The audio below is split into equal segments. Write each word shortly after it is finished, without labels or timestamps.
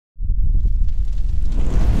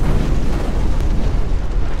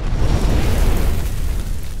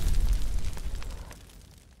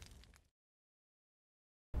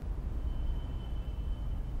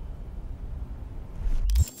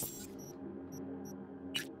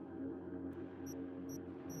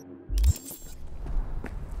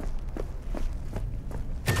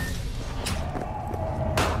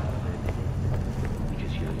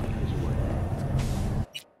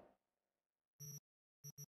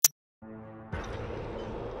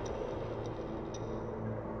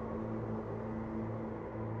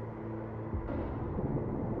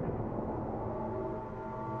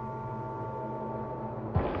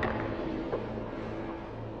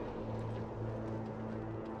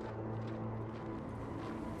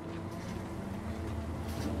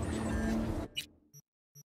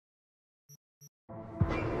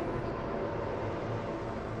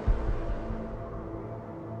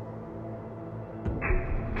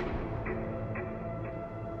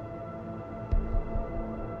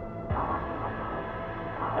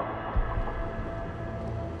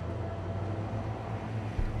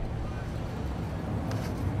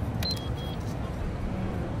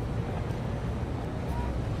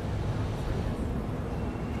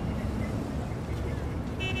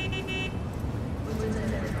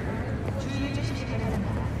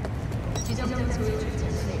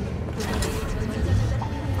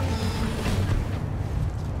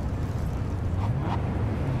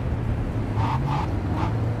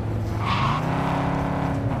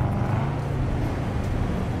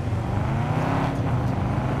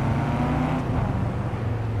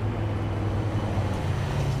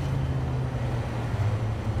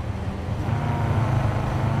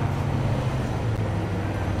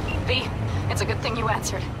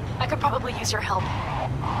answered. I could probably use your help.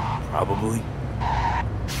 Probably.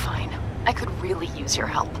 Fine. I could really use your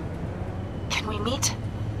help. Can we meet?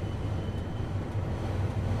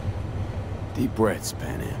 Deep breaths,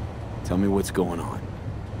 Pan Am. Tell me what's going on.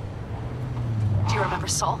 Do you remember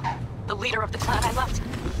Saul? The leader of the clan I left?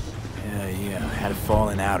 Yeah, I had a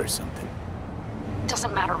falling out or something.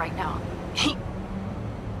 Doesn't matter right now.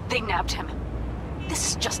 They nabbed him. This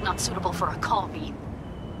is just not suitable for a call, V.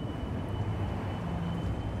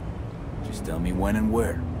 Just tell me when and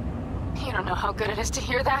where. You don't know how good it is to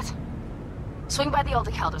hear that. Swing by the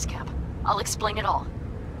Aldecaldos camp. I'll explain it all.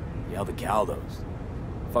 The Aldecaldos?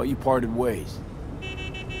 Thought you parted ways.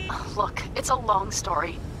 Look, it's a long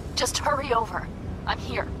story. Just hurry over. I'm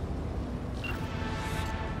here.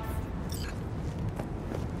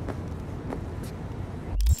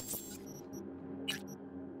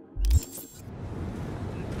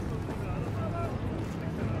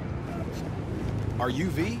 Are you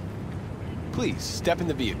V? Please, step in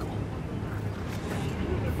the vehicle.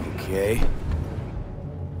 Okay.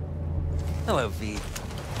 Hello, V.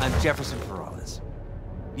 I'm Jefferson Peralez.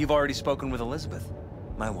 You've already spoken with Elizabeth,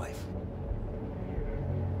 my wife.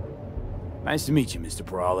 Nice to meet you, Mr.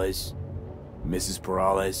 Peralez. Mrs.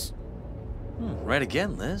 Peralez. Right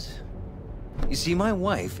again, Liz. You see, my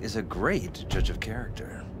wife is a great judge of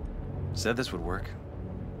character. Said this would work.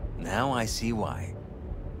 Now I see why.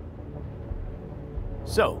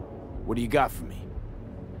 So, what do you got for me?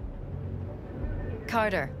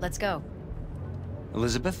 Carter, let's go.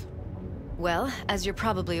 Elizabeth? Well, as you're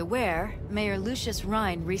probably aware, Mayor Lucius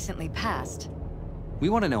Rhine recently passed. We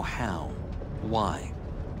want to know how, why,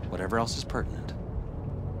 whatever else is pertinent.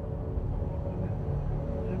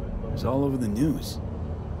 It was all over the news.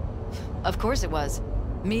 Of course it was.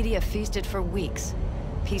 Media feasted for weeks.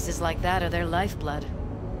 Pieces like that are their lifeblood.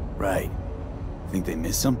 Right. Think they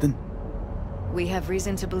missed something? We have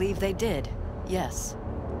reason to believe they did, yes.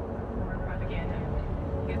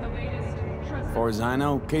 As far as I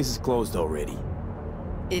know, case is closed already.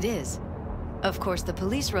 It is. Of course, the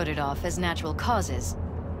police wrote it off as natural causes.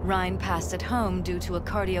 Rhine passed at home due to a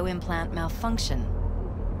cardio implant malfunction.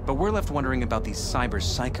 But we're left wondering about the cyber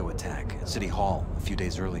psycho attack at City Hall a few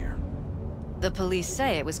days earlier. The police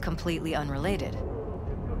say it was completely unrelated.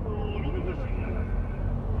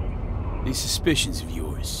 These suspicions of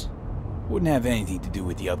yours wouldn't have anything to do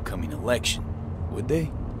with the upcoming election, would they?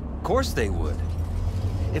 Of course they would.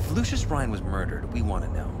 If Lucius Rhine was murdered, we want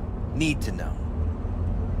to know. Need to know.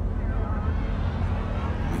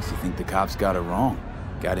 Makes you think the cops got it wrong.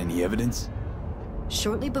 Got any evidence?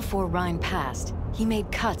 Shortly before Rhine passed, he made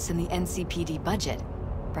cuts in the NCPD budget.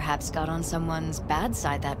 Perhaps got on someone's bad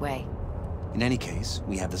side that way. In any case,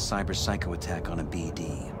 we have the cyber psycho attack on a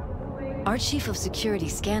BD. Our chief of security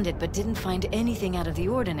scanned it but didn't find anything out of the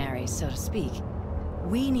ordinary, so to speak.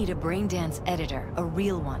 We need a braindance editor, a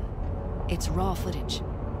real one. It's raw footage.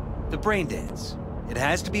 The brain dance. It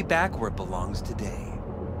has to be back where it belongs today,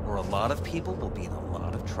 or a lot of people will be in a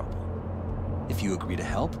lot of trouble. If you agree to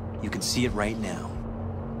help, you can see it right now.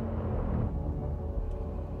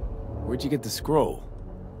 Where'd you get the scroll?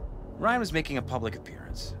 Ryan was making a public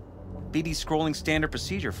appearance. BD's scrolling standard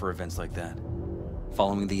procedure for events like that.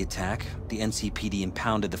 Following the attack, the NCPD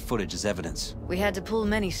impounded the footage as evidence. We had to pull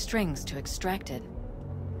many strings to extract it.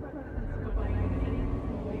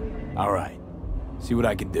 All right. See what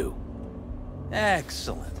I can do.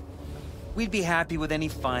 Excellent. We'd be happy with any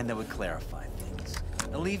find that would clarify things.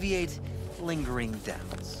 Alleviate lingering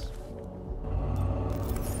doubts.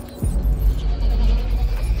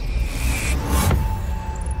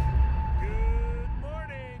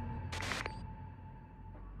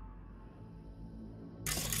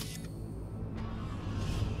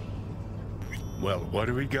 Well, what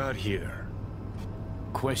do we got here?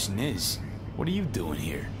 Question is, what are you doing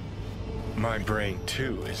here? My brain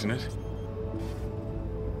too, isn't it?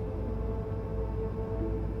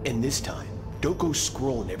 And this time, don't go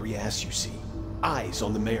scrolling every ass you see. Eyes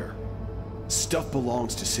on the mayor. Stuff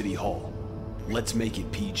belongs to City Hall. Let's make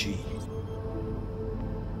it PG.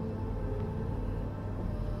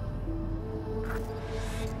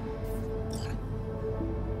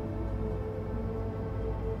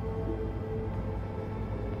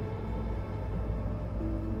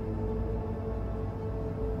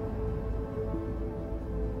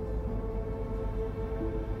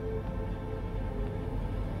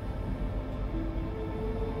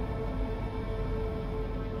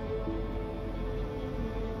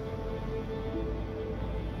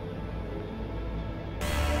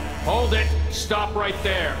 Hold it! Stop right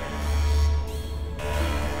there!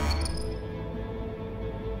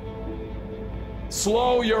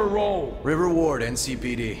 Slow your roll! River Ward,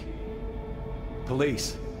 NCPD.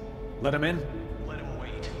 Police. Let him in? Let him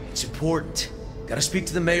wait. It's important. Gotta speak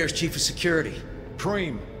to the mayor's chief of security.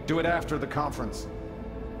 Preem, do it after the conference.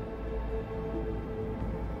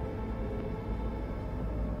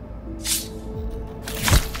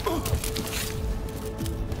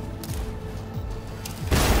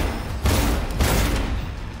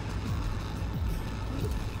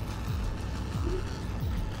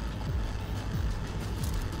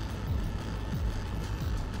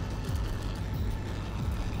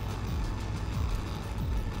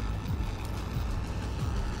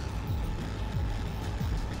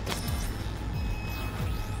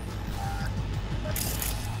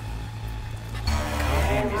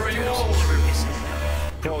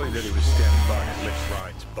 Probably that he was standing by and licked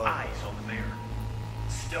Ryan's butt. Eyes on the mayor.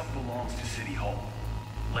 Stuff belongs to City Hall.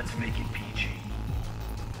 Let's make it PG.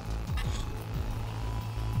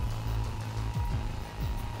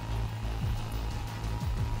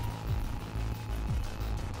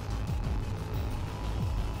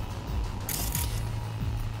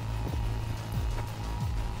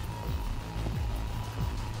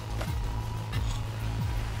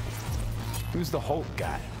 Who's the Hulk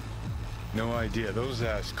guy? No idea. Those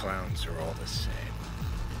ass clowns are all the same.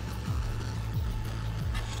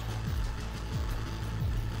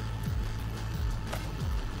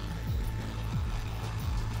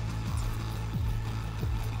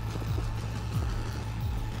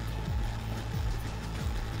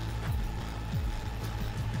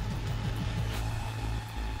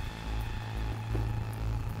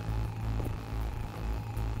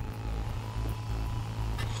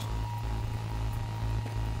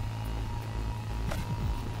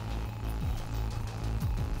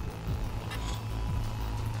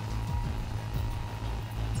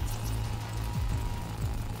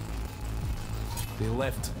 They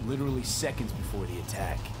left literally seconds before the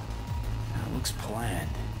attack. That looks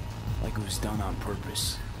planned, like it was done on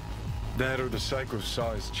purpose. That or the psycho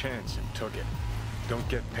saw his chance and took it. Don't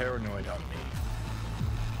get paranoid on me.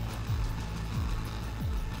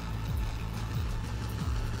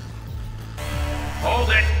 Hold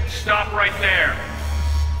it! Stop right there!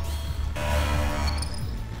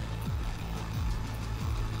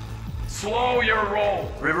 Slow your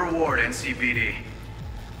roll! River Ward, NCPD.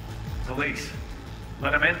 Police.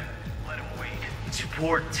 Let him in? Let him wait. It's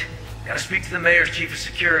important. Gotta speak to the mayor's chief of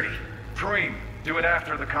security. Preem, do it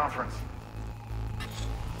after the conference.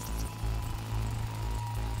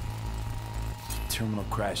 Terminal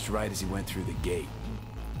crashed right as he went through the gate.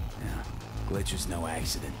 Yeah, glitch was no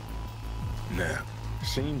accident. Nah.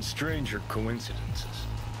 Seen stranger coincidences.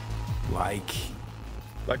 Like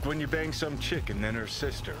when you bang some chick and then her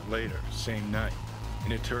sister later, same night.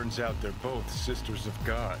 And it turns out they're both sisters of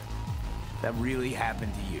God. That really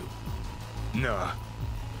happened to you? Nah,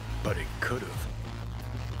 but it could've.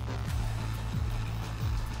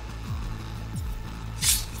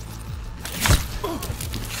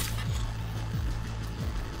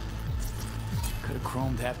 Could've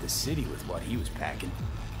chromed half the city with what he was packing.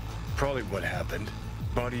 Probably what happened.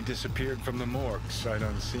 Body disappeared from the morgue, sight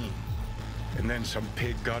unseen. And then some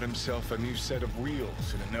pig got himself a new set of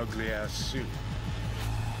wheels and an ugly-ass suit.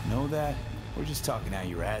 Know that? We're just talking out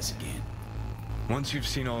your ass again. Once you've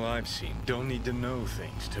seen all I've seen, don't need to know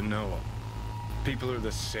things to know them. People are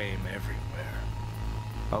the same everywhere.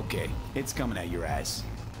 Okay, it's coming out your ass.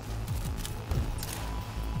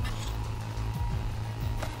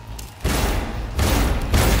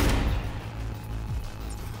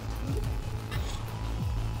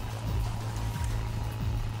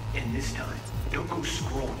 And this time, don't go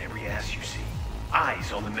scrolling every ass you see.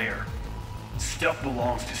 Eyes on the mayor. Stuff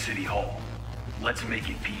belongs to City Hall. Let's make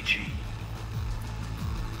it PG.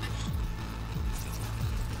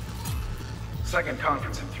 Second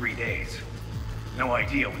conference in 3 days. No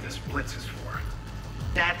idea what this blitz is for.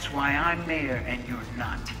 That's why I'm mayor and you're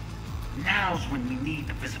not. Now's when we need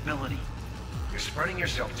the visibility. You're spreading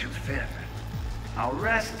yourself too thin. I'll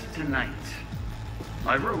rest tonight.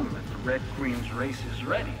 My room at the Red Queen's race is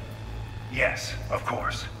ready. Yes, of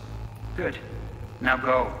course. Good. Now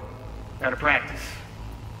go. Gotta practice.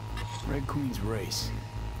 Red Queen's race.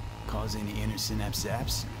 Cause any inner synapse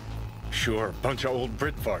zaps? Sure, bunch of old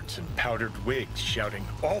Brit farts in powdered wigs shouting,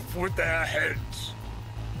 "Off with their heads!"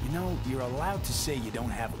 You know, you're allowed to say you don't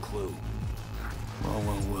have a clue.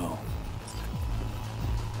 Well.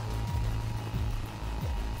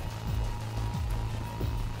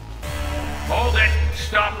 Hold it!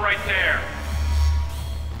 Stop right there!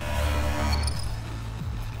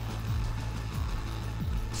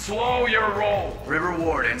 Slow your roll! River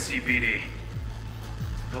Ward, NCPD.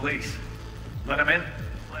 Police. Let him in?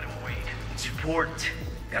 Let him wait. It's important.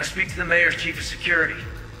 Gotta speak to the mayor's chief of security.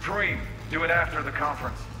 Preem, Do it after the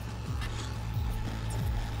conference.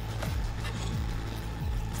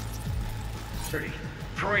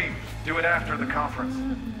 Dream, do it after the conference.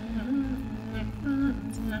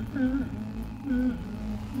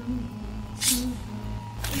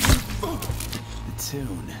 The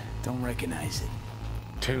tune. Don't recognize it.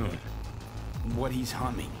 Tune. What he's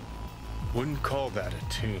humming. Wouldn't call that a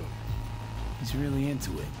tune. He's really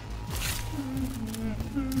into it.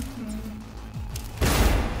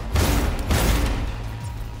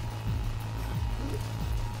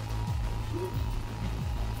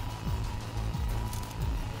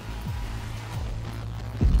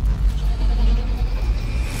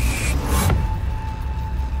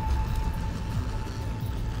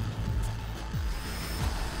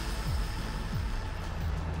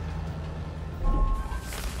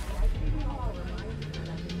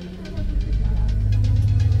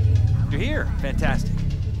 You're here. Fantastic.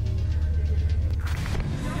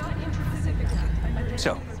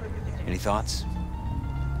 So, any thoughts?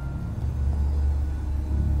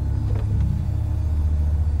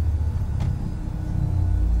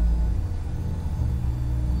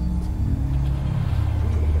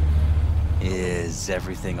 Is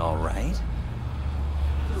everything all right?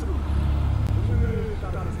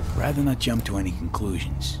 Rather not jump to any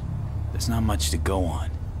conclusions. There's not much to go on.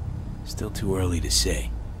 Still too early to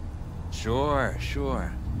say. Sure,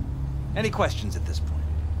 sure. Any questions at this point?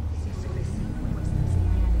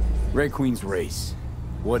 Red Queen's race.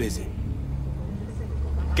 What is it?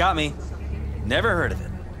 Got me. Never heard of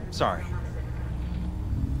it. Sorry.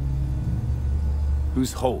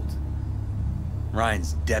 Who's Holt?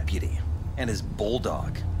 Ryan's deputy. And his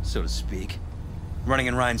bulldog, so to speak. Running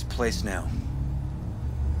in Ryan's place now.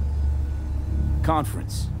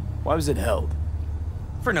 Conference. Why was it held?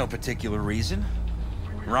 For no particular reason.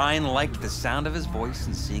 Ryan liked the sound of his voice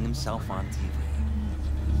and seeing himself on TV.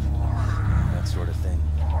 That sort of thing.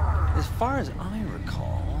 As far as I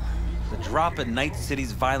recall, the drop in Night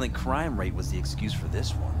City's violent crime rate was the excuse for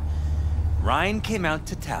this one. Ryan came out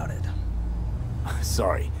to tout it.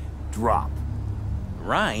 Sorry, drop.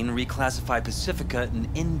 Ryan reclassified Pacifica an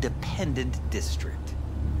independent district.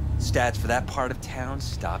 Stats for that part of town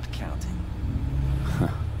stopped counting.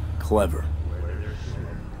 Clever.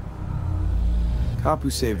 Cop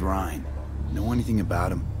who saved Ryan. Know anything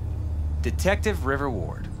about him? Detective River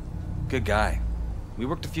Ward. Good guy. We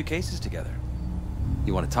worked a few cases together.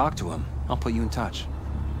 You want to talk to him? I'll put you in touch.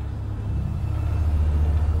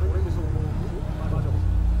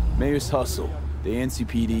 Mayor's Hustle. The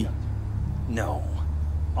NCPD. No.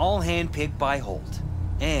 All handpicked by Holt.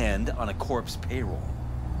 And on a corpse payroll.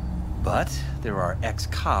 But there are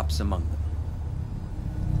ex-cops among them.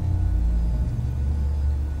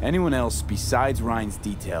 Anyone else besides Ryan's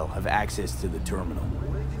detail have access to the terminal?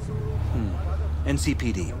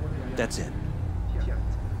 NCPD. That's it.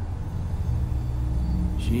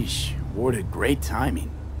 Sheesh, Ward had great timing.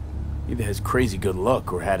 Either has crazy good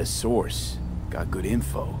luck or had a source. Got good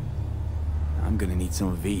info. I'm gonna need some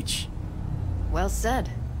of each. Well said.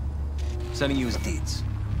 Sending you his deeds.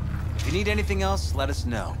 If you need anything else, let us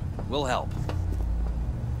know. We'll help.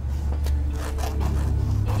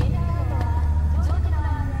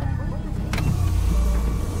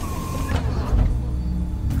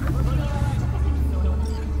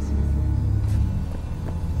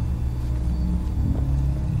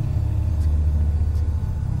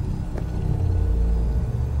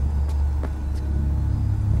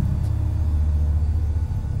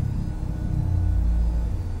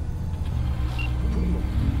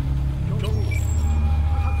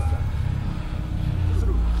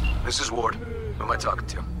 This is Ward. Who am I talking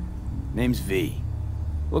to? Name's V.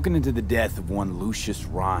 Looking into the death of one Lucius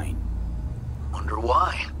Rhine. Wonder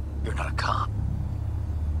why? You're not a cop.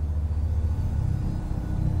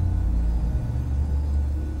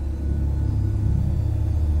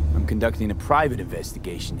 I'm conducting a private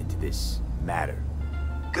investigation into this matter.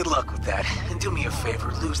 Good luck with that. And do me a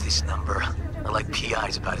favor, lose this number. I like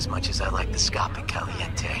PIs about as much as I like the Scopic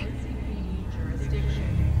Caliente.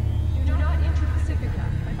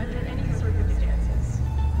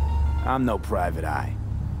 I'm no private eye.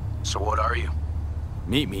 So what are you?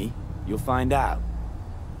 Meet me, you'll find out.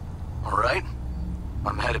 All right.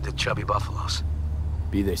 I'm headed to Chubby Buffaloes.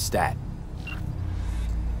 Be their stat.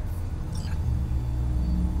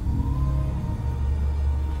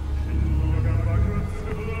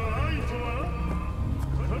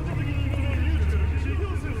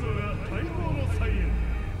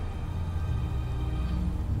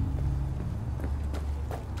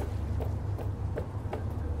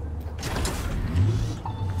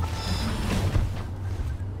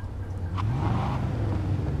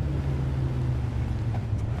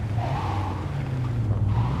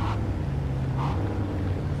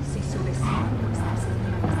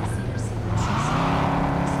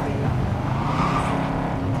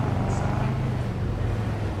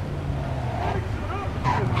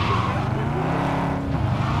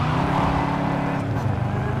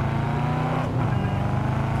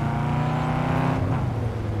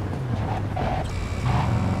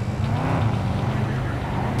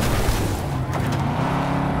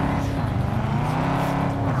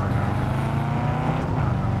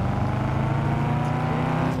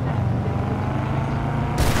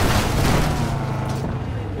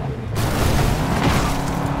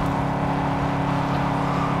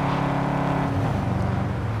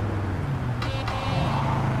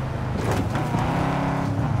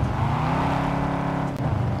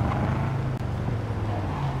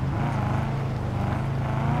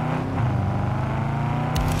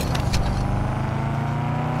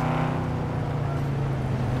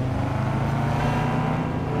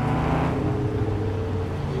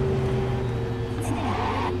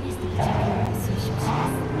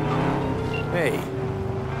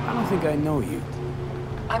 I don't think I know you.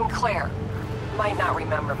 I'm Claire. Might not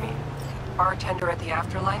remember me. Bartender at the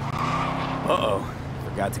Afterlife? Uh-oh.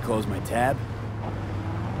 Forgot to close my tab?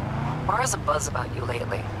 Bar has a buzz about you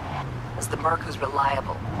lately. As the merc who's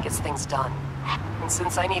reliable, gets things done. And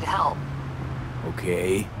since I need help...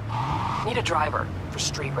 Okay. Need a driver for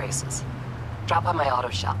street races. Drop by my auto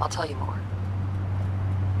shop, I'll tell you more.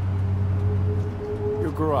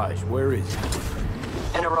 Your garage, where is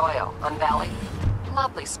it? In Arroyo, on Valley.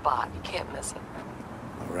 Lovely spot, you can't miss it.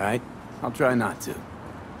 All right. I'll try not to.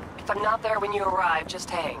 If I'm not there when you arrive, just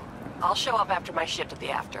hang. I'll show up after my shift at the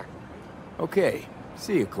After. Okay.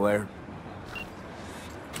 See you, Claire.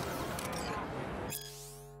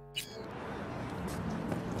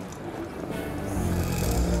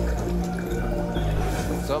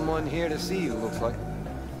 Someone here to see you, looks like.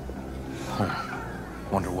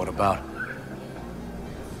 Wonder what about?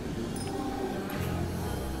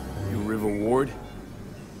 You River Ward?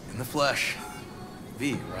 In the flesh.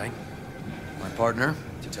 V, right? My partner,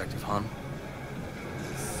 Detective Hun.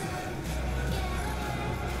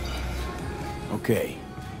 Okay.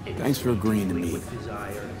 Thanks for agreeing to meet.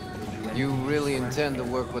 You really intend to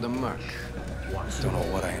work with a merc? Don't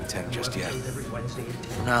know what I intend just yet.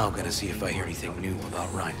 For now, I'm gonna see if I hear anything new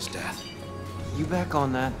about Ryan's death. You back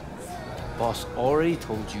on that? Boss already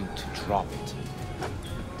told you to drop it.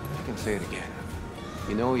 I can say it again.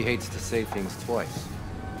 You know he hates to say things twice.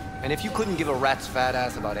 And if you couldn't give a rat's fat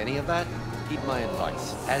ass about any of that, heed my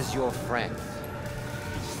advice. As your friend,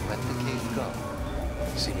 just let the case go.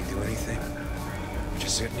 See me do anything?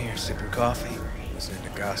 Just sitting here, sipping coffee, listening to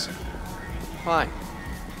gossip. Fine.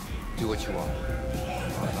 Do what you want.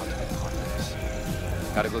 But not to be part of this.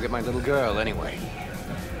 Gotta go get my little girl anyway.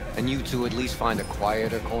 And you two at least find a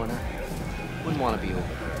quieter corner. Wouldn't want to be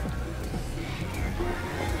overheard.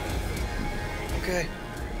 Okay.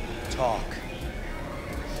 Talk.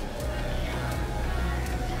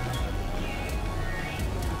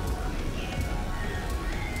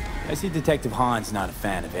 I see Detective Han's not a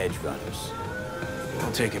fan of edge runners.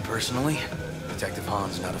 Don't take it personally. Detective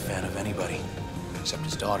Han's not a fan of anybody, except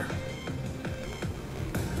his daughter.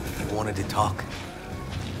 He wanted to talk.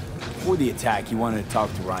 Before the attack, he wanted to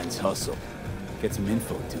talk to Ryan's hustle. Get some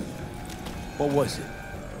info, too. What was it?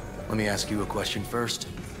 Let me ask you a question first.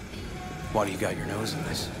 Why do you got your nose in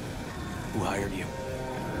this? Who hired you?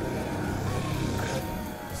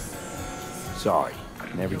 Sorry.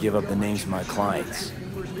 Never give up the names of my clients.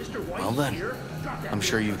 Well then, I'm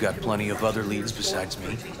sure you've got plenty of other leads besides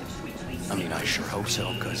me. I mean, I sure hope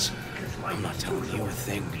so, because I'm not telling you a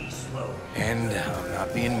thing. And I'm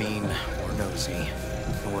not being mean or nosy,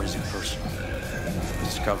 nor is it personal.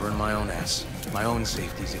 Just covering my own ass. My own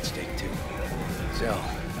safety's at stake, too. So,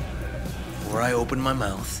 before I open my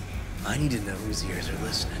mouth, I need to know whose ears are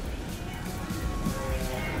listening.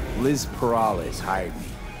 Liz Perales hired me,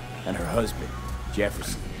 and her husband,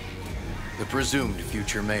 Jefferson. The presumed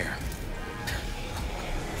future mayor.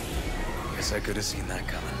 Guess I could have seen that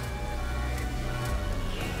coming.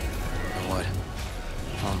 You know what?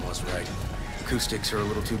 Mom was right. Acoustics are a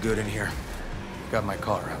little too good in here. Got my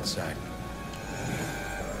car outside.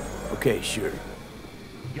 Okay, sure.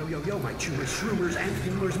 Yo, yo, yo, my chewers, shroomers, and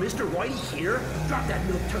fiddlers, Mr. Whitey here. Drop that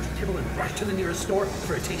milk toast kibble and rush to the nearest store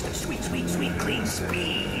for a taste of sweet, sweet, sweet, clean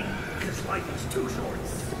speed. Because life is too short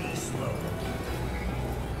to be slow.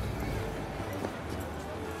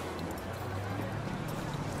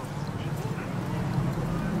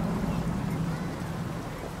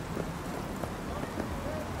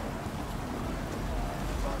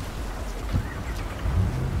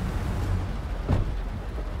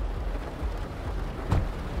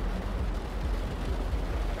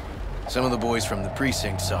 Some of the boys from the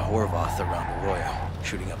precinct saw Horvath around Arroyo,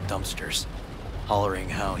 shooting up dumpsters, hollering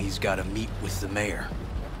how he's got to meet with the mayor.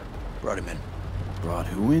 Brought him in. Brought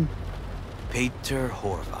who in? Peter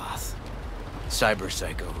Horvath, cyber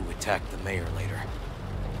psycho who attacked the mayor later.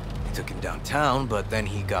 They took him downtown, but then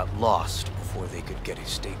he got lost before they could get his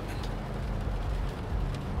statement.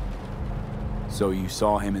 So you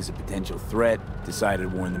saw him as a potential threat, decided to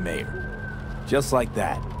warn the mayor. Just like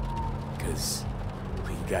that. Because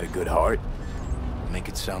you got a good heart. Make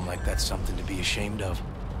it sound like that's something to be ashamed of.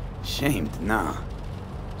 Ashamed? Nah.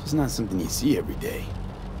 Just not something you see every day.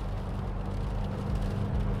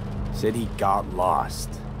 Said he got lost.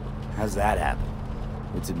 How's that happen?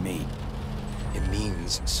 What's it mean? It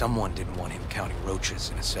means someone didn't want him counting roaches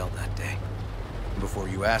in a cell that day. And before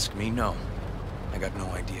you ask me, no. I got no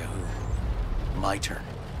idea who. My turn.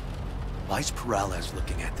 Why's Perales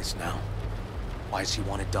looking at this now? Why does he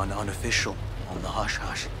want it done unofficial, on the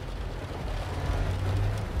hush-hush?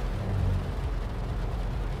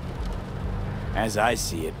 As I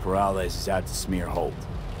see it, Peralez is out to smear Holt.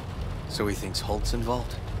 So he thinks Holt's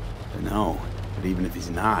involved? No, but even if he's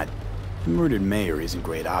not, the murdered mayor isn't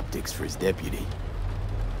great optics for his deputy.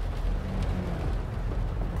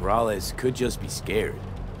 Peralez could just be scared.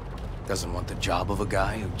 Doesn't want the job of a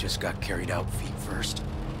guy who just got carried out feet first.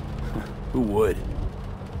 Who would?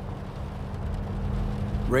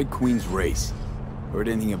 Red Queen's race. Heard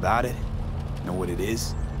anything about it? Know what it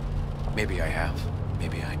is? Maybe I have.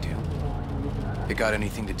 Maybe I do. It got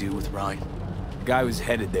anything to do with Ryan? The guy was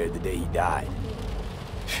headed there the day he died.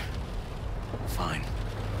 Fine.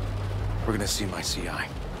 We're gonna see my CI.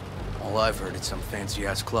 All I've heard is some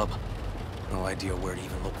fancy-ass club. No idea where to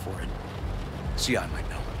even look for it. CI might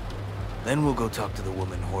know. Then we'll go talk to the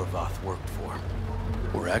woman Horvath worked for.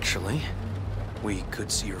 Or actually, we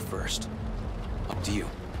could see her first. Up to you.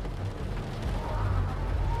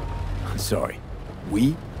 Sorry.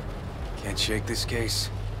 We? Can't shake this case.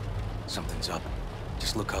 Something's up.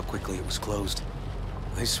 Just look how quickly it was closed.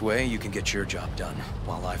 This way, you can get your job done,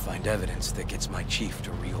 while I find evidence that gets my chief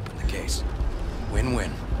to reopen the case.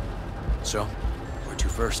 Win-win. So, where to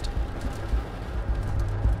first?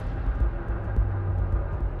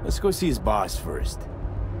 Let's go see his boss first.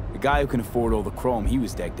 The guy who can afford all the chrome he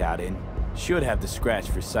was decked out in should have the scratch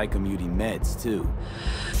for psychomuting meds, too.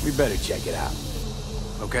 We better check it out.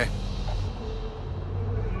 Okay.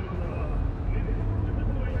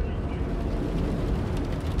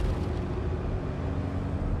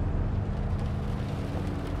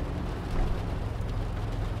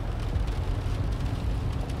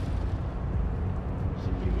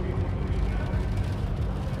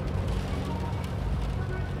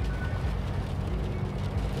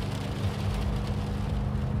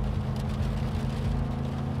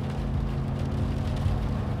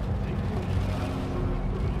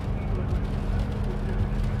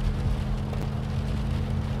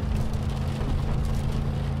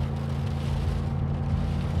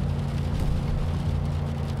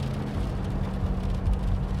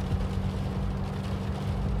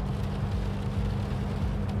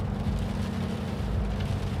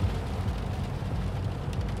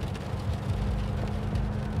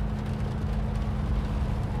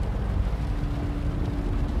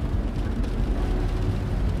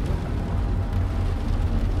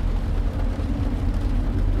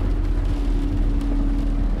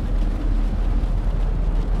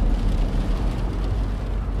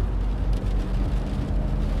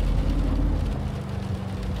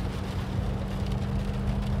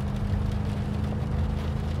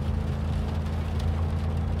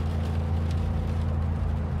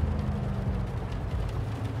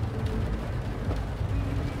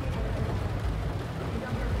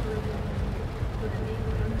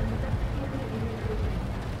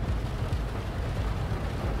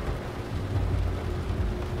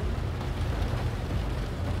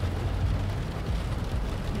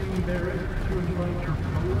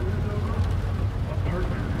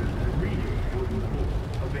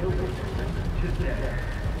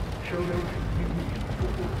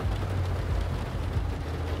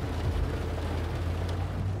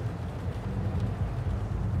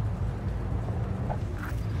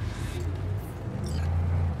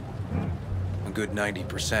 A good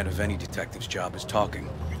 90% of any detective's job is talking.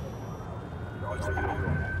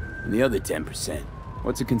 And the other 10%,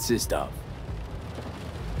 what's it consist of?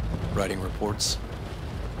 Writing reports.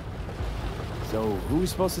 So, who are we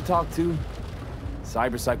supposed to talk to?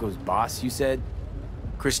 Cyberpsycho's boss, you said?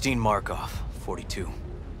 Christine Markov, 42.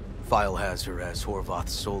 File has her as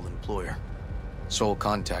Horvath's sole employer. Sole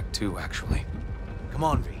contact, too, actually. Come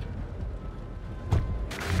on, V.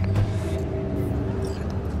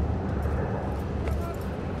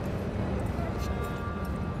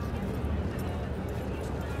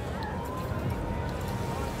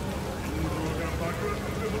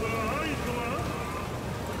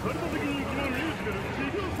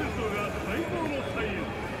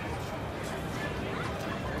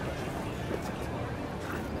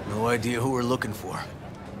 No idea who we're looking for.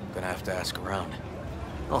 Gonna have to ask around.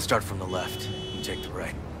 I'll start from the left and take the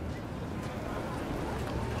right.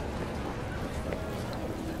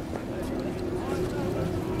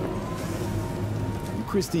 You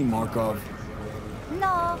Christine Markov?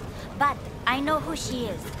 No, but I know who she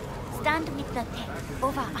is. Stand with the tech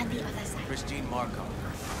over on the other side. Christine Markov.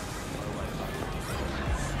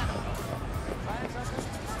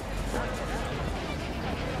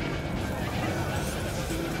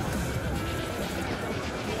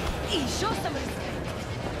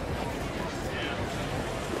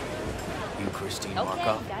 You Christine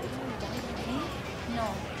Markov? No.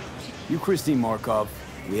 You Christine Markov,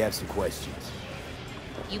 we have some questions.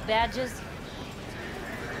 You badges?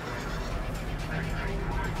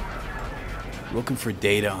 Looking for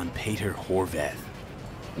data on Peter Horvath.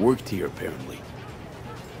 Worked here, apparently.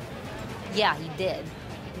 Yeah, he did.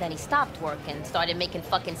 Then he stopped working, started making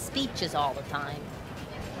fucking speeches all the time.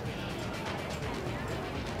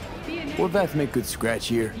 Horvath make good scratch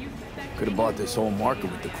here. Could have bought this whole market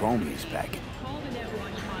with the chrome he was packing.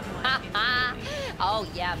 Oh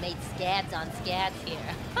yeah, made scads on scads here.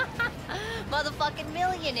 Motherfucking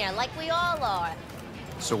millionaire, like we all are.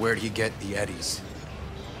 So where'd he get the eddies?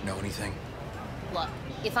 Know anything? Look,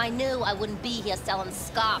 if I knew, I wouldn't be here selling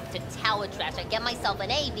scop to tower trash. I'd get myself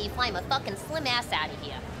an AV, fly my fucking slim ass out of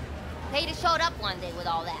here. Peter showed up one day with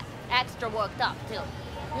all that. Extra worked up, too.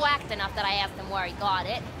 Whacked enough that I asked him where he got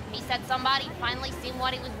it. He said somebody finally seen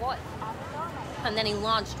what he was worth. And then he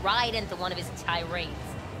launched right into one of his tirades.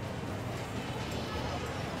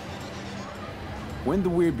 When the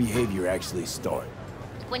weird behavior actually start?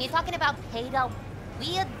 When you're talking about Peter,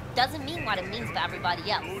 weird doesn't mean what it means for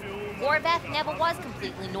everybody else. Horvath never was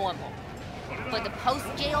completely normal. But the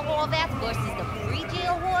post-jail Horvath versus the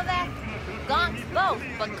pre-jail Horvath, gonks both,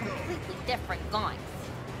 but completely different gonks.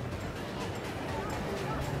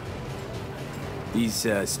 These,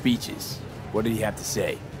 speeches, what did he have to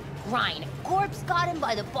say? Ryan, corpse got him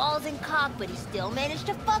by the balls and cock, but he still managed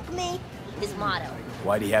to fuck me. His motto.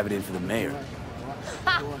 Why'd he have it in for the mayor?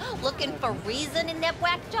 Ha! Looking for reason in that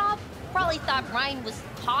whack job? Probably thought Ryan was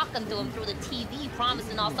talking to him through the TV,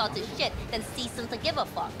 promising all sorts of shit, then ceasing to give a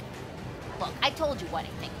fuck. Look, I told you what I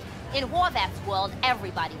think. In Horvath's world,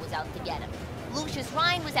 everybody was out to get him. Lucius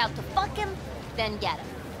Ryan was out to fuck him, then get him.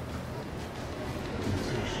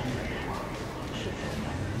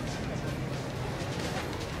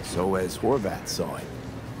 So as Horvath saw it,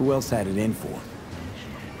 who else had it in for him?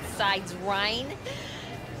 Besides Ryan?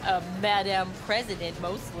 Madam President,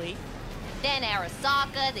 mostly. Then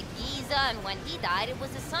Arasaka, the Giza, and when he died, it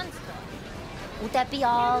was his son's turn. Would that be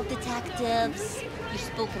all, detectives? You're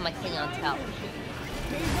spooking my clientele.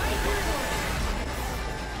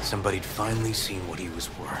 Somebody'd finally seen what he was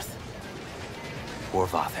worth.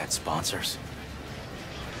 Horvath had sponsors.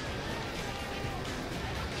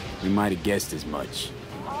 We might have guessed as much.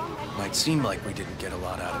 Might seem like we didn't get a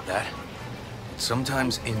lot out of that.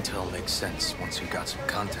 Sometimes intel makes sense once you've got some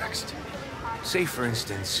context. Say, for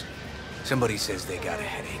instance, somebody says they got a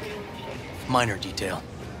headache. Minor detail.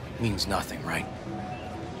 Means nothing, right?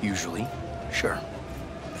 Usually, sure.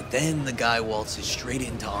 But then the guy waltzes straight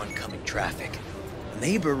into oncoming traffic. A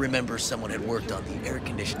neighbor remembers someone had worked on the air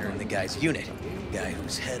conditioner in the guy's unit. Guy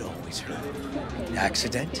whose head always hurt.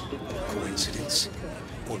 Accident? Coincidence?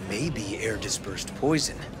 Or maybe air-dispersed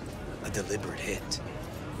poison. A deliberate hit.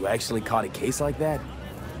 You actually caught a case like that?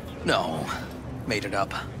 No. Made it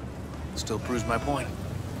up. Still proves my point.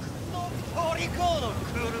 Oh,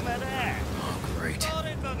 great.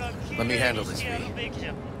 Let me handle this, V.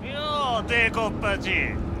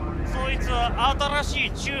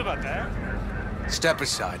 Step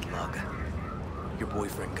aside, Lug. Your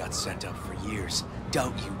boyfriend got sent up for years.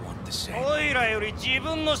 Doubt you want the same.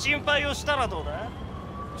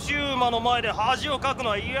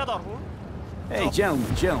 Hey,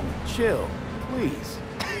 gentlemen, chill, please.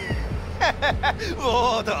 ウ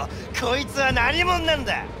ォード、こいつは何者なん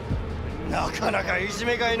だ。なかなかいじ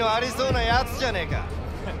めがいのありそうなやつじゃねえか。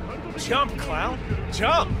Jump, clown,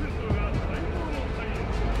 jump!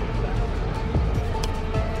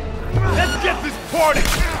 Let's get this party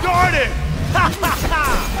started! Ha ha ha!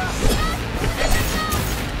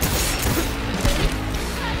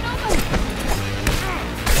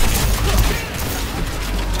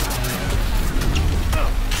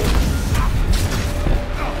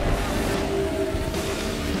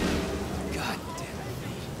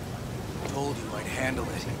 Handle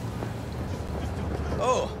it.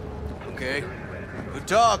 Oh, okay. Good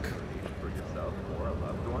talk.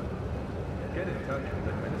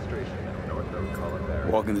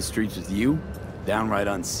 Walking the streets with you? Downright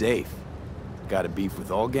unsafe. Got a beef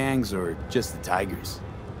with all gangs or just the Tigers?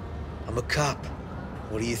 I'm a cop.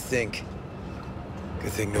 What do you think?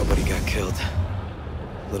 Good thing nobody got killed.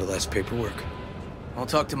 A little less paperwork. I'll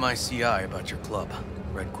talk to my CI about your club,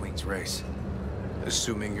 Red Queen's Race.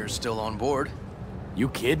 Assuming you're still on board. You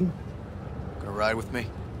kidding? Gonna ride with me?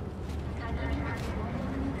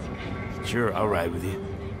 Sure, I'll ride with you.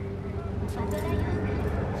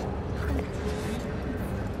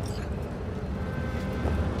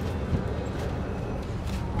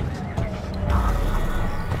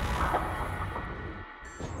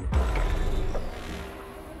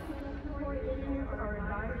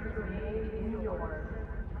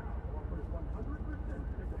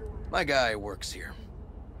 My guy works here.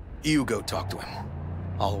 You go talk to him.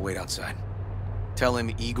 I'll wait outside. Tell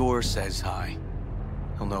him Igor says hi.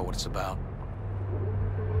 He'll know what it's about.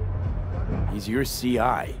 He's your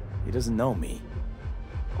CI. He doesn't know me.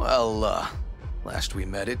 Well, last we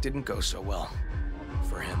met, it didn't go so well.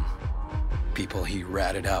 For him. People he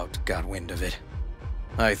ratted out got wind of it.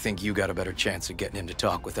 I think you got a better chance of getting him to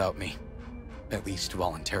talk without me. At least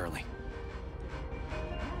voluntarily.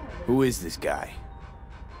 Who is this guy?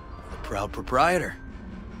 The proud proprietor.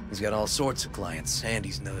 He's got all sorts of clients, and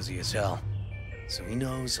he's nosy as hell. So he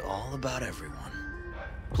knows all about everyone.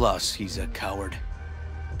 Plus, he's a coward.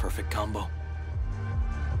 Perfect combo.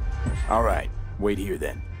 All right, wait here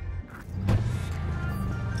then.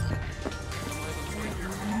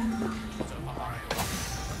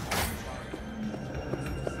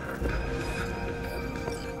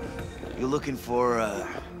 You looking for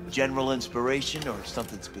general inspiration or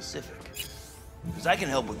something specific? Because I can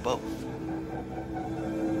help with both.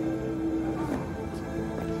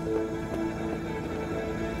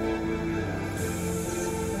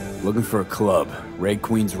 Looking for a club. Red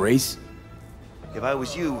Queen's Race? If I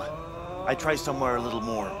was you, I'd try somewhere a little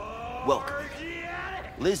more welcoming.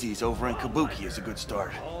 Lizzie's over in Kabuki is a good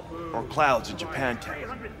start. Or Cloud's in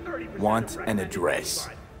Japantown. Want an address.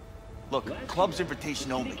 Look, club's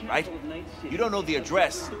invitation only, right? You don't know the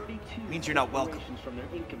address. Means you're not welcome.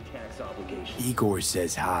 Igor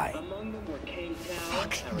says hi.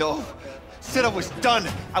 Fuck, no. Said I was done.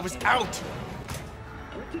 I was out.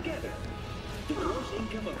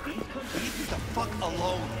 Leave me the fuck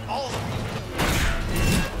alone, all of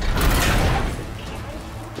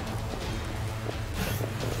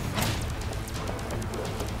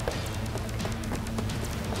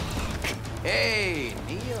you. Hey,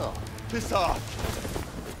 Neil. Piss off.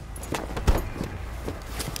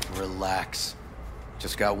 Relax.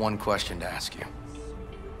 Just got one question to ask you.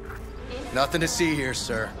 Nothing to see here,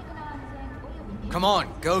 sir. Come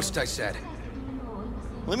on, Ghost, I said.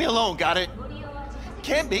 Leave me alone, got it?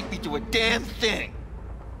 Can't make me do a damn thing.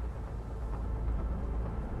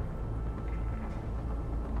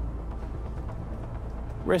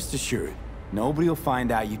 Rest assured, nobody will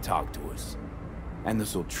find out you talked to us. And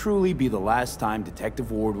this will truly be the last time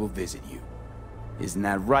Detective Ward will visit you. Isn't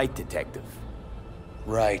that right, Detective?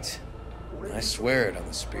 Right. I swear it on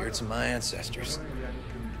the spirits of my ancestors.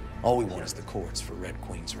 All we want is the courts for Red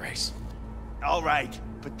Queen's Race. All right,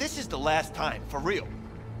 but this is the last time, for real.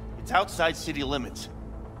 It's outside city limits.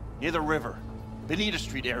 Near the river. Bonita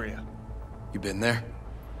Street area. You been there?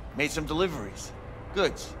 Made some deliveries.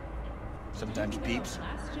 Goods. Sometimes peeps.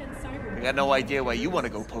 I got no idea why you want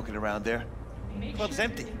to go poking around there. Club's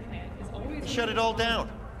empty. Shut it all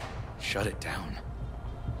down. Shut it down?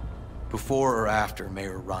 Before or after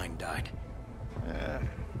Mayor Rhine died?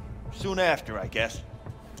 Soon after, I guess.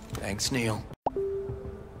 Thanks, Neil.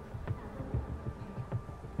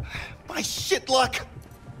 My shit luck!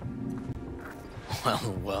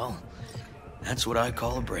 Well, that's what I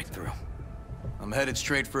call a breakthrough. I'm headed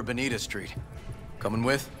straight for Bonita Street. Coming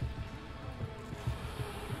with?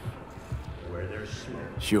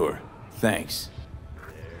 Sure. Thanks.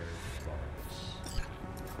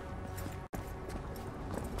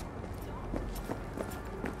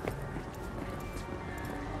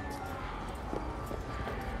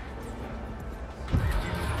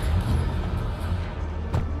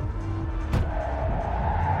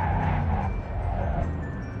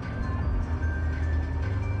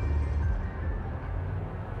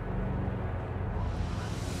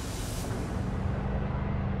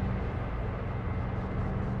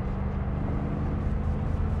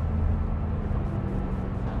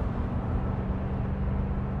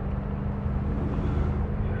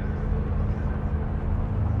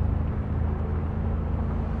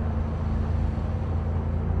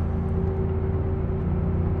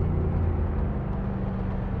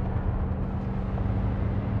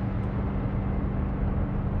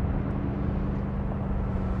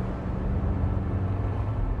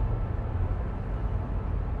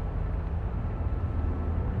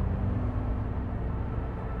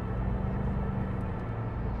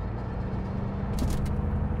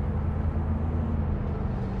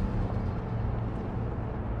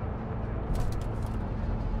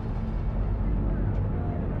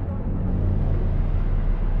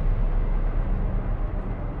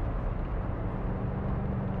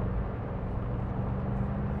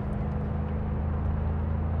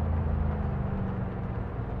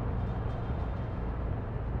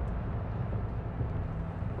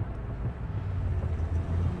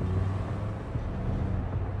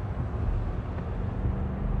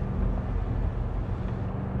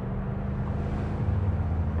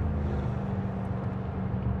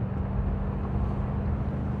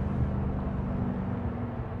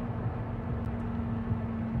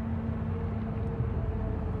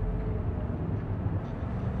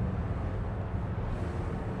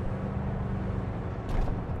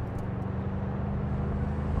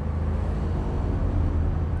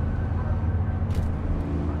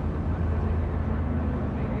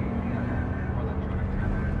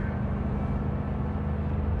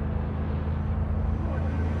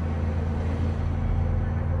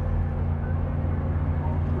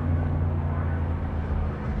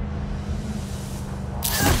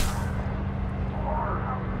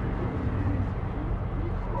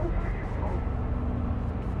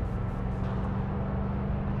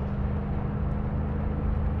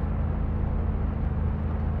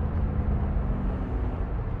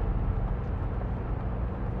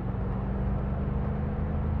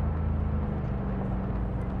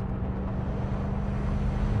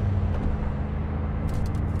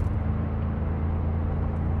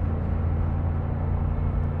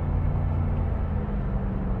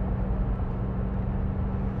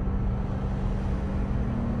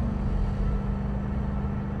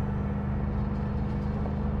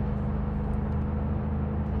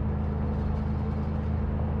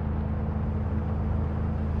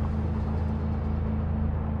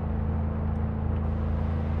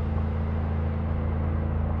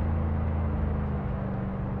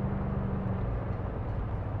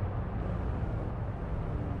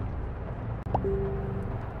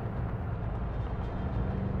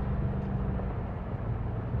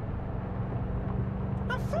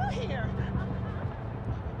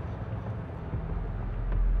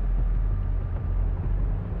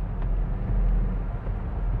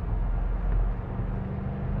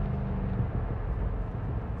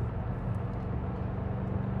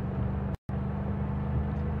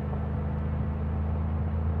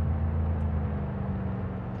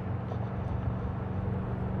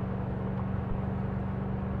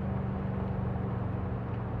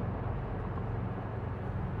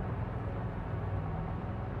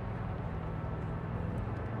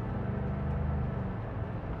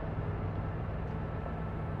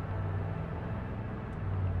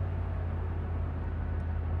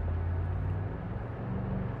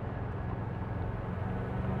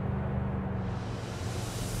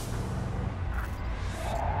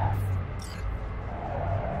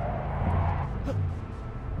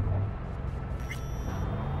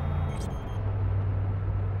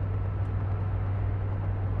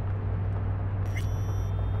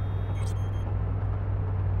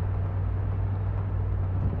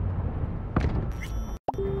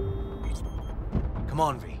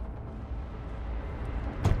 on, V.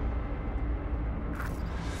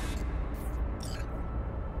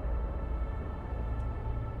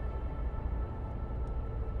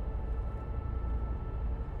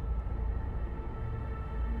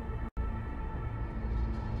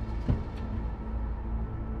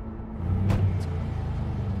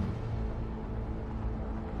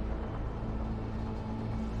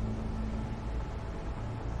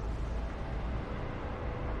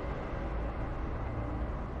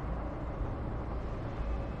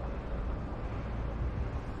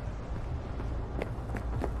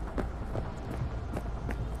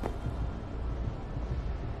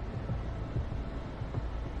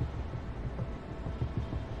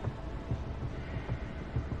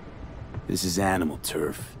 This is animal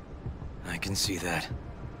turf. I can see that.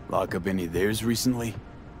 Lock up any of theirs recently?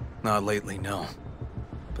 Not lately, no.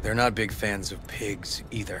 But they're not big fans of pigs,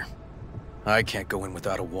 either. I can't go in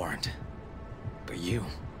without a warrant. But you...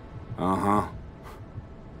 Uh-huh.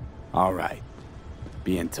 All right.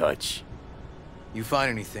 Be in touch. You find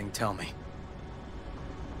anything, tell me.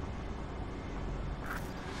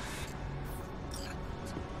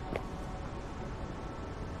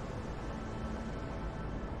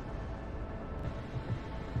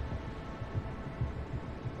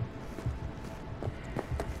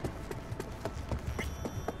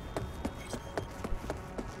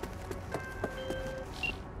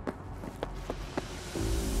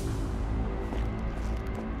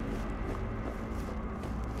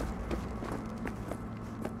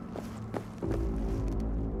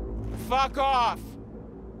 Fuck off!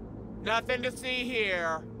 Nothing to see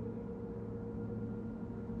here.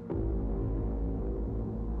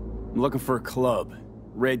 I'm looking for a club.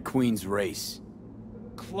 Red Queen's Race.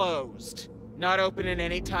 Closed. Not opening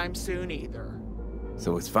anytime soon either.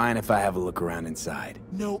 So it's fine if I have a look around inside.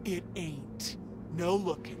 No, it ain't. No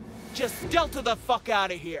looking. Just delta the fuck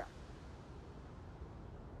out of here.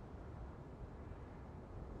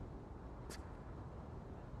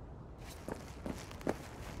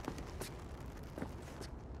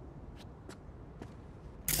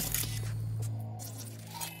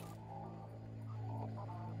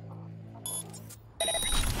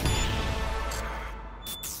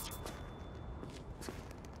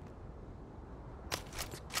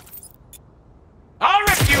 I'll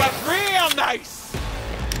rip you up real nice!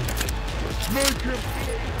 Make it!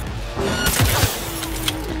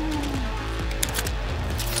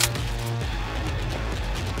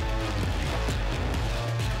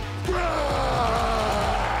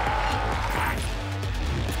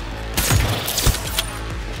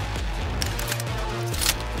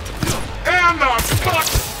 And the fuck!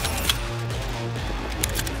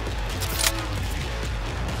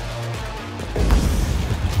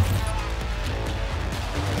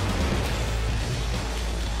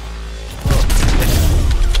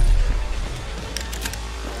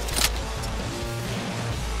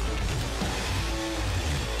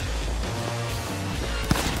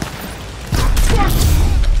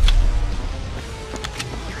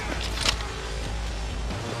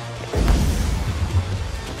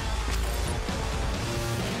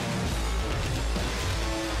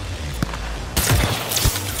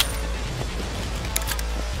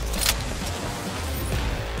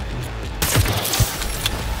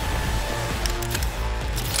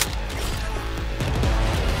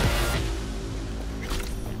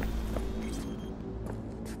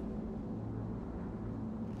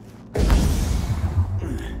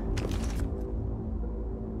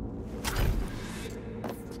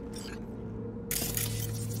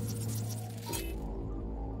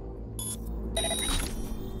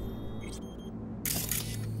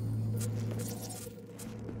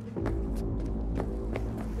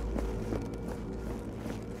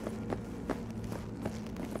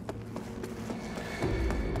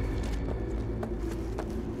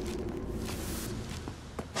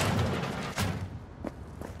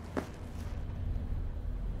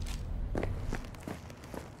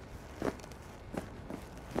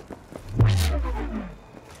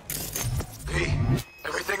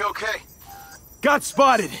 Everything okay? Got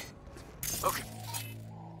spotted! Okay.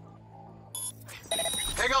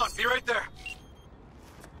 Hang on, be right there.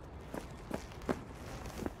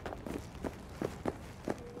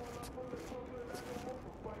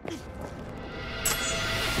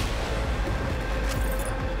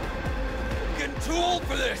 I'm getting too old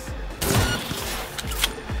for this!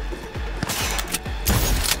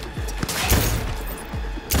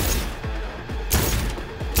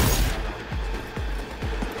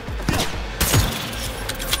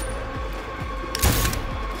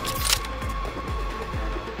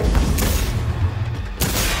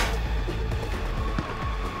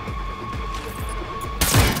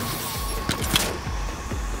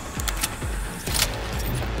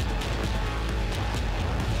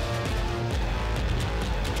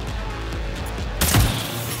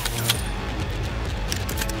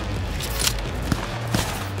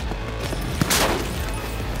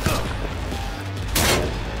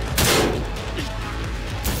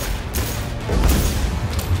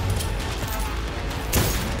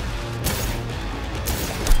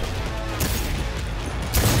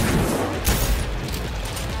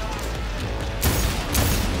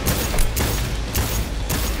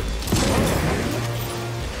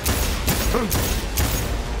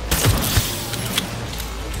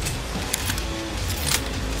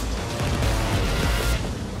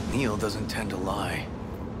 doesn't tend to lie.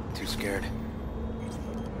 Too scared.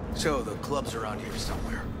 So, the club's around here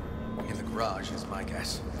somewhere. In the garage is my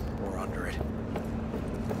guess. Or under it.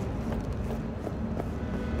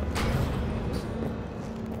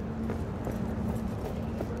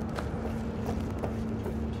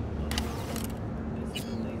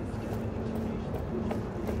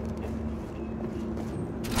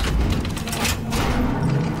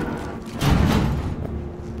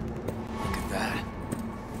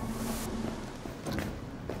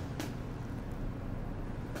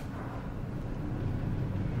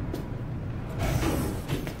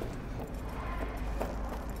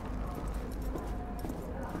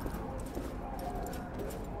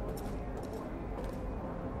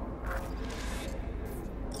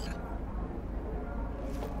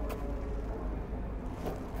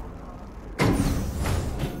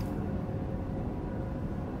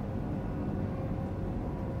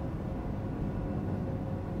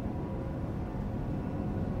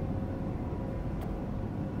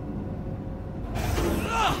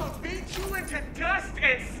 To dust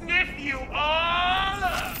and sniff you all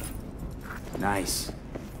up! Nice.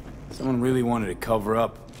 Someone really wanted to cover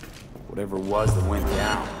up whatever it was that went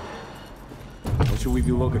down. What should we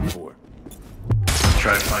be looking for?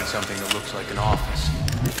 Try to find something that looks like an office.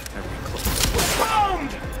 Every close.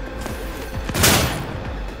 Bombed!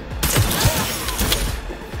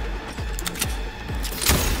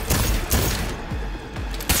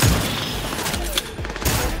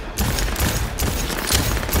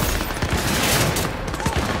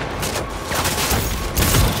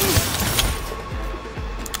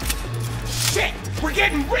 We're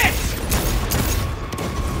getting rich!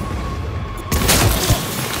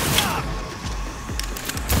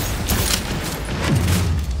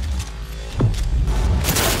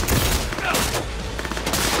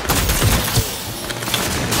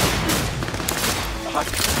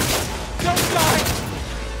 Don't die!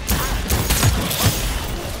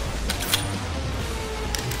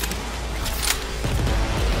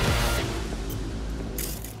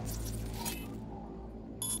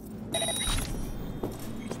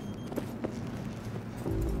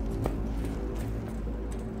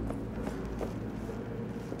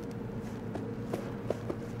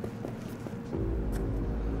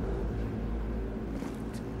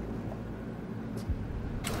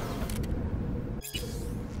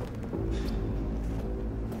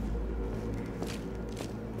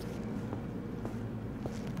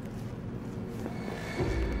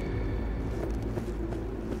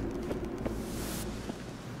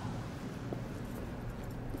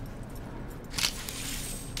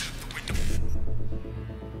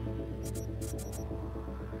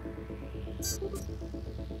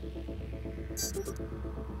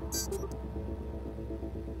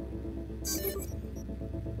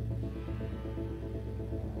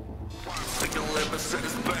 Take 11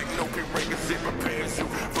 seconds back, no can ring as it prepares you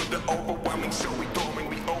for the overwhelming show. We going,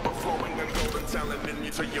 we overflowing and golden talent in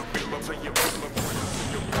you till you feel up, till you feel up,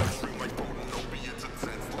 till your bloodstream like potent opiates,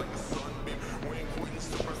 intense like a sunbeam. We ain't quitting,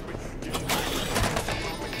 suppress me, getting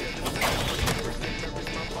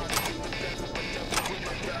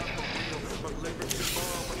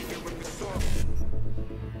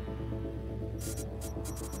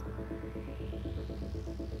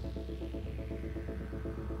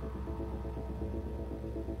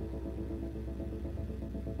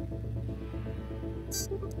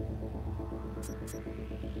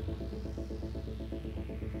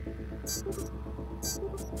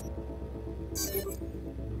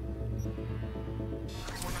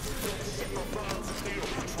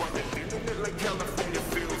like California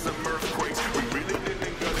fields and earthquakes. We really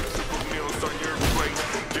didn't got it. Triple meals on your plate.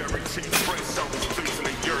 Guaranteed price, always pleasing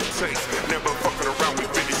in your taste. Never fucking around, we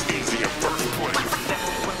finish easy in first place.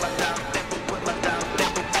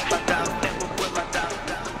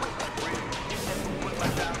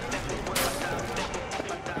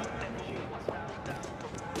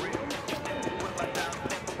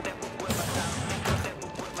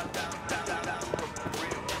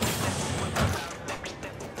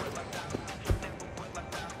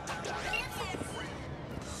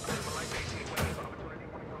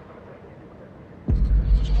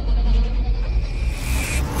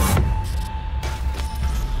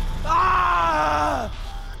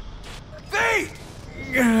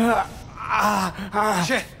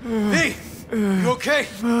 Shit! V! You okay?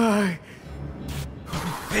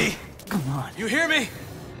 V! Come on. You hear me?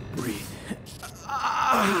 Breathe.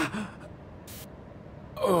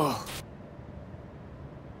 Oh.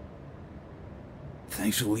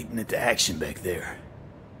 Thanks for leading it to action back there.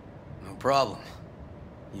 No problem.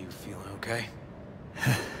 You feeling okay?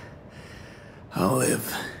 I'll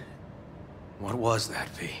live. What was that,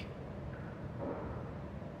 V?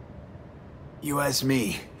 You ask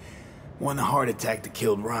me. Won the heart attack that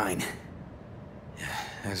killed Ryan.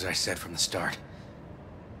 As I said from the start.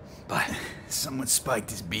 But... someone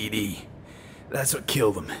spiked his BD. That's what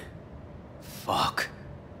killed him. Fuck.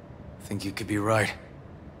 Think you could be right.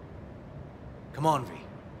 Come on, V.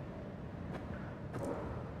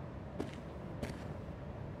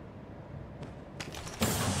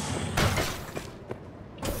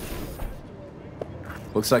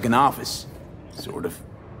 Looks like an office. Sort of.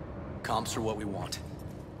 Comps are what we want.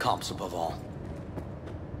 Comps above all.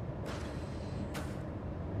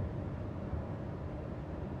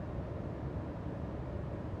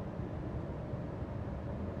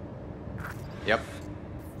 Yep.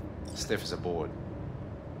 Stiff as a board.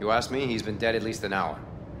 You ask me, he's been dead at least an hour.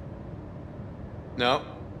 No.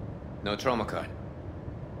 No trauma card.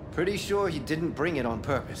 Pretty sure he didn't bring it on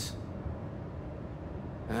purpose.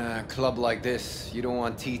 A club like this, you don't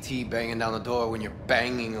want TT banging down the door when you're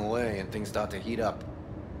banging away and things start to heat up.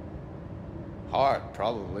 Heart,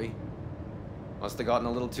 probably. Must have gotten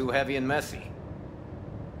a little too heavy and messy.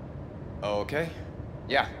 Okay.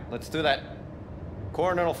 Yeah, let's do that.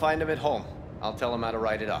 Coroner will find him at home. I'll tell him how to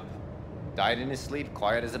write it up. Died in his sleep,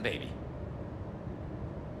 quiet as a baby.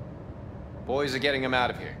 Boys are getting him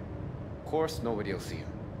out of here. Of course, nobody will see him.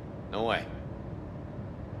 No way.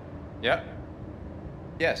 Yep.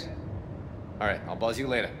 Yes. All right, I'll buzz you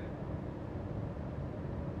later.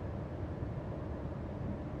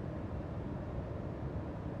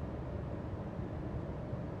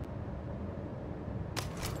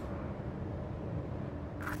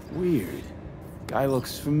 Weird. Guy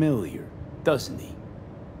looks familiar, doesn't he?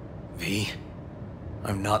 V,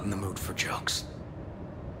 I'm not in the mood for jokes.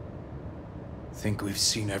 Think we've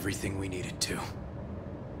seen everything we needed to.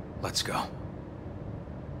 Let's go.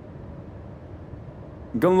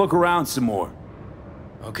 I'm gonna look around some more.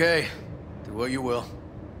 Okay, do what you will.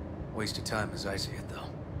 Waste of time as I see it, though.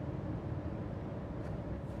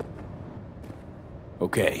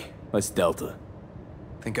 Okay, let's Delta.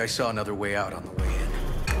 Think I saw another way out on the way in.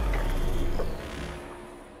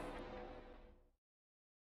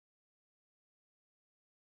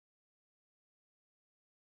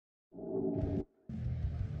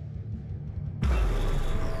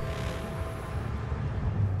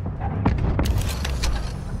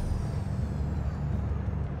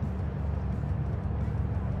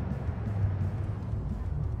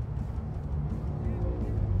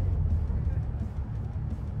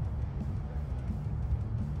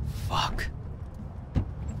 Fuck.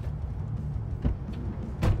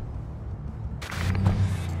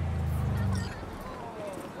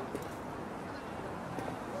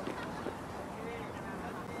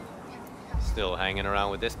 Still hanging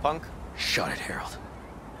around with this punk? Shut it, Harold.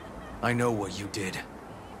 I know what you did.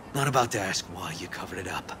 Not about to ask why you covered it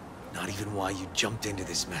up. Not even why you jumped into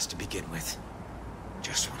this mess to begin with.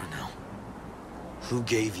 Just want to know. Who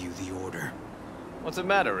gave you the order? What's the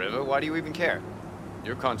matter, River? Why do you even care?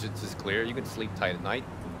 Your conscience is clear. You can sleep tight at night.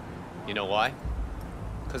 You know why?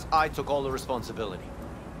 Because I took all the responsibility.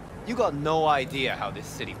 You got no idea how this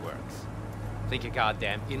city works. Think your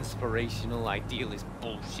goddamn inspirational, idealist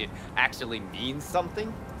bullshit actually means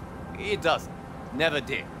something? It doesn't. Never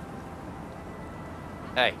did.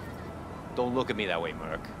 Hey, don't look at me that way,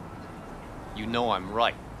 Merc. You know I'm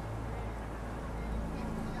right.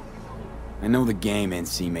 I know the game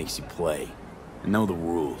NC makes you play. I know the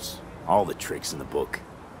rules. All the tricks in the book.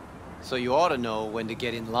 So you ought to know when to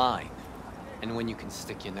get in line, and when you can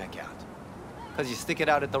stick your neck out. Because you stick it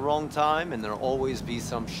out at the wrong time, and there'll always be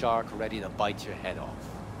some shark ready to bite your head off.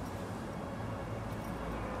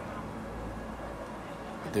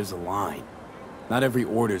 But there's a line. Not every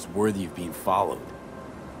order is worthy of being followed.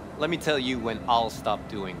 Let me tell you when I'll stop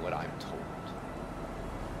doing what I'm told.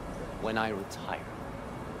 When I retire.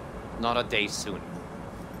 Not a day sooner.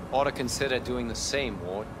 Ought to consider doing the same,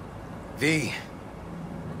 Ward. V,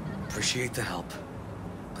 appreciate the help,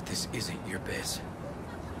 but this isn't your biz.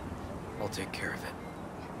 I'll take care of it.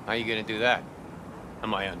 How you gonna do that?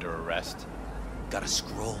 Am I under arrest? Got a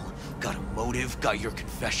scroll, got a motive, got your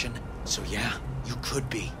confession. So yeah, you could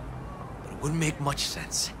be. But it wouldn't make much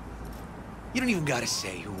sense. You don't even gotta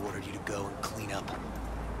say who ordered you to go and clean up.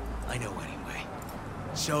 I know anyway.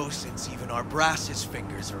 So since even our brass's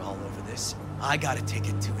fingers are all over this, I gotta take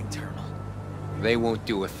it to internal. They won't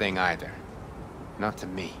do a thing either. Not to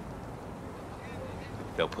me.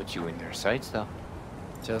 They'll put you in their sights, though.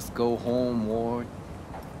 Just go home, Ward.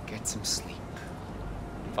 Get some sleep.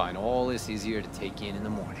 Find all this easier to take in the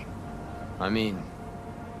morning. I mean,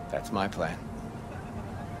 that's my plan.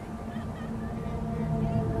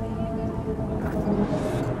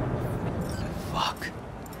 Fuck.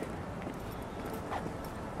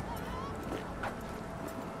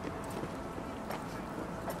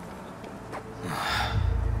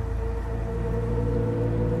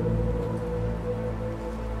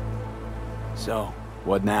 So,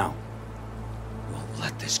 what now? Won't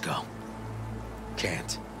let this go.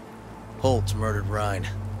 Can't. Holt's murdered Ryan.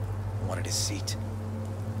 Wanted his seat.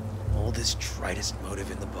 Oldest, tritest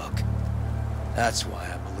motive in the book. That's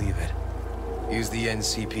why I believe it. Use the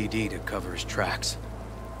NCPD to cover his tracks.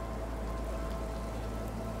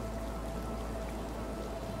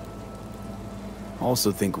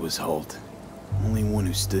 Also think it was Holt. Only one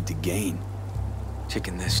who stood to gain.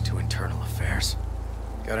 Taking this to internal affairs.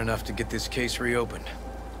 Got enough to get this case reopened.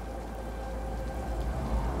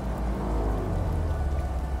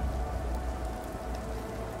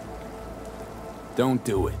 Don't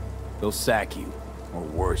do it. They'll sack you. Or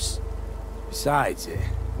worse. Besides, it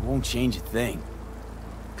won't change a thing.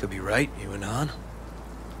 Could be right, you and An.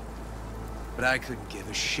 But I couldn't give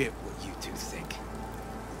a shit what you two think.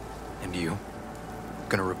 And you?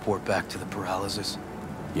 Gonna report back to the paralysis?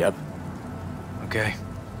 Yep. Okay.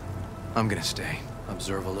 I'm gonna stay.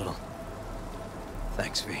 Observe a little.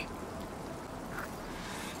 Thanks, V.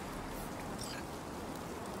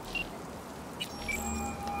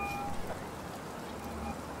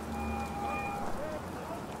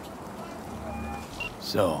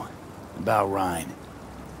 So, about Ryan.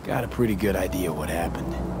 Got a pretty good idea what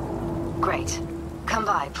happened. Great. Come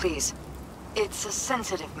by, please. It's a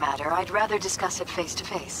sensitive matter. I'd rather discuss it face to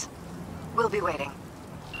face. We'll be waiting.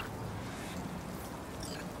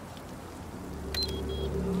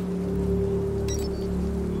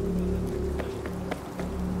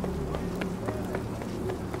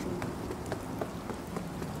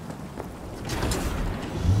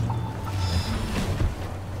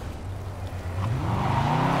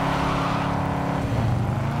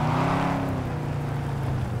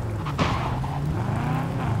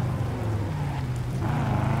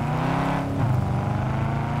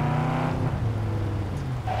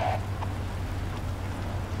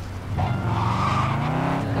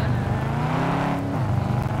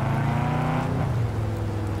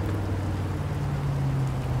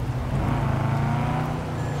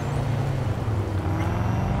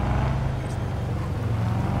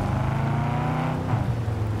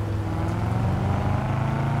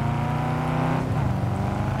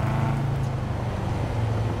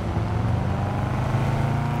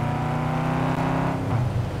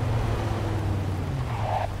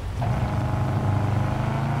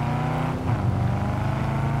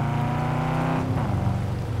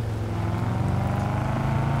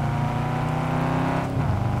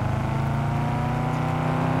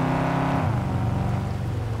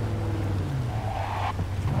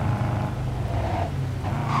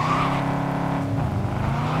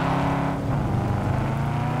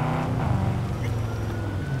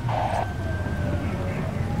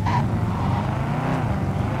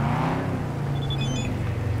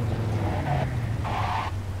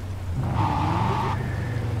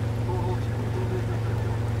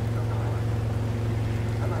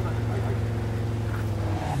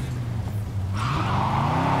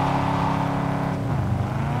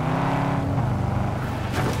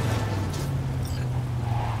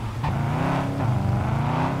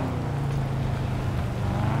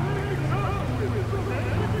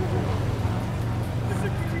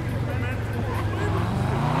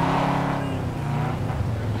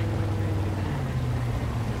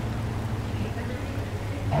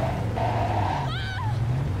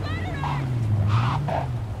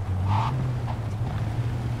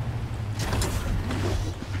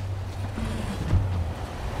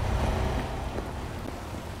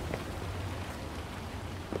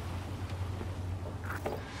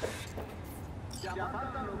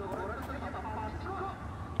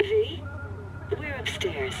 V, we're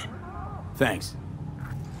upstairs. Thanks.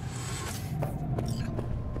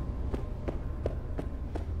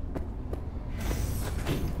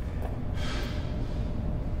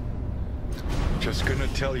 Just gonna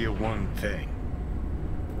tell you one thing.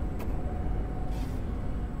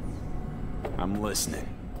 I'm listening.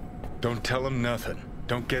 Don't tell him nothing.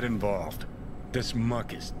 Don't get involved. This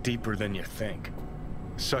muck is deeper than you think.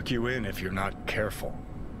 Suck you in if you're not careful.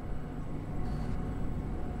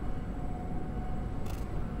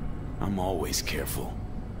 I'm always careful.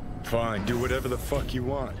 Fine, do whatever the fuck you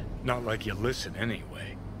want. Not like you listen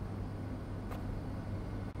anyway.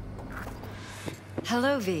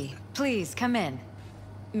 Hello, V. Please, come in.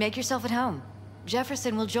 Make yourself at home.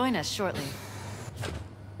 Jefferson will join us shortly.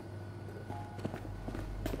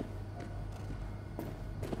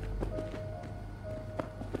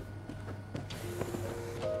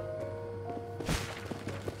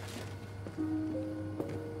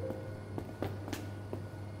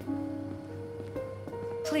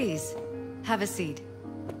 Please, have a seat.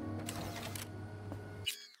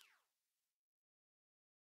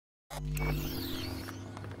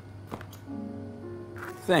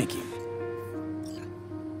 Thank you.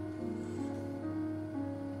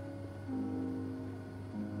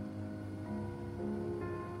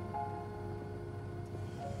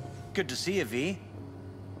 Good to see you, V.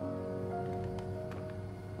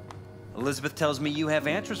 Elizabeth tells me you have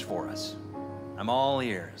answers for us. I'm all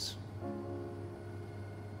ears.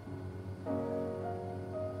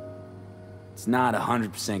 It's not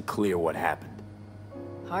 100% clear what happened.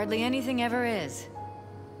 Hardly anything ever is.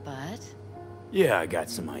 But... Yeah, I got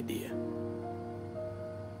some idea.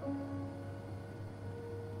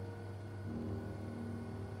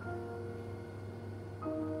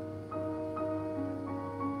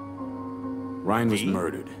 Ryan was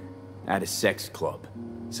murdered at a sex club.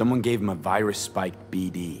 Someone gave him a virus-spiked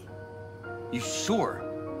BD. You sure?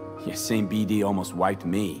 Yeah, same BD almost wiped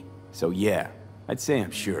me. So yeah, I'd say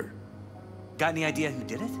I'm sure. Got any idea who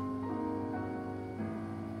did it?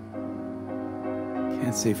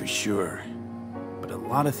 Can't say for sure, but a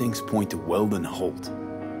lot of things point to Weldon Holt.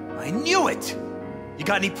 I knew it! You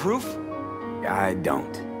got any proof? I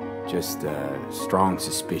don't. Just, strong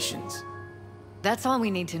suspicions. That's all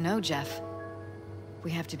we need to know, Jeff.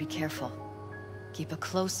 We have to be careful. Keep a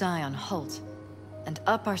close eye on Holt, and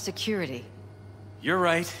up our security. You're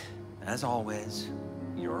right. As always,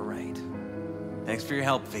 you're right. Thanks for your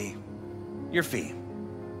help, V. Your fee.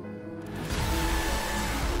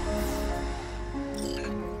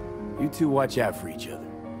 You two watch out for each other.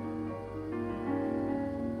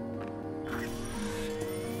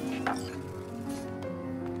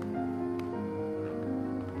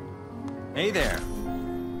 Hey there.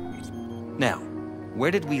 Now, where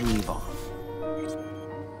did we leave off?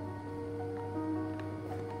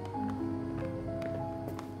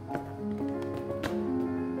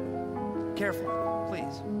 Careful,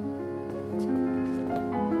 please.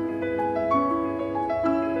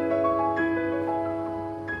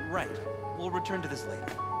 Right. We'll return to this later.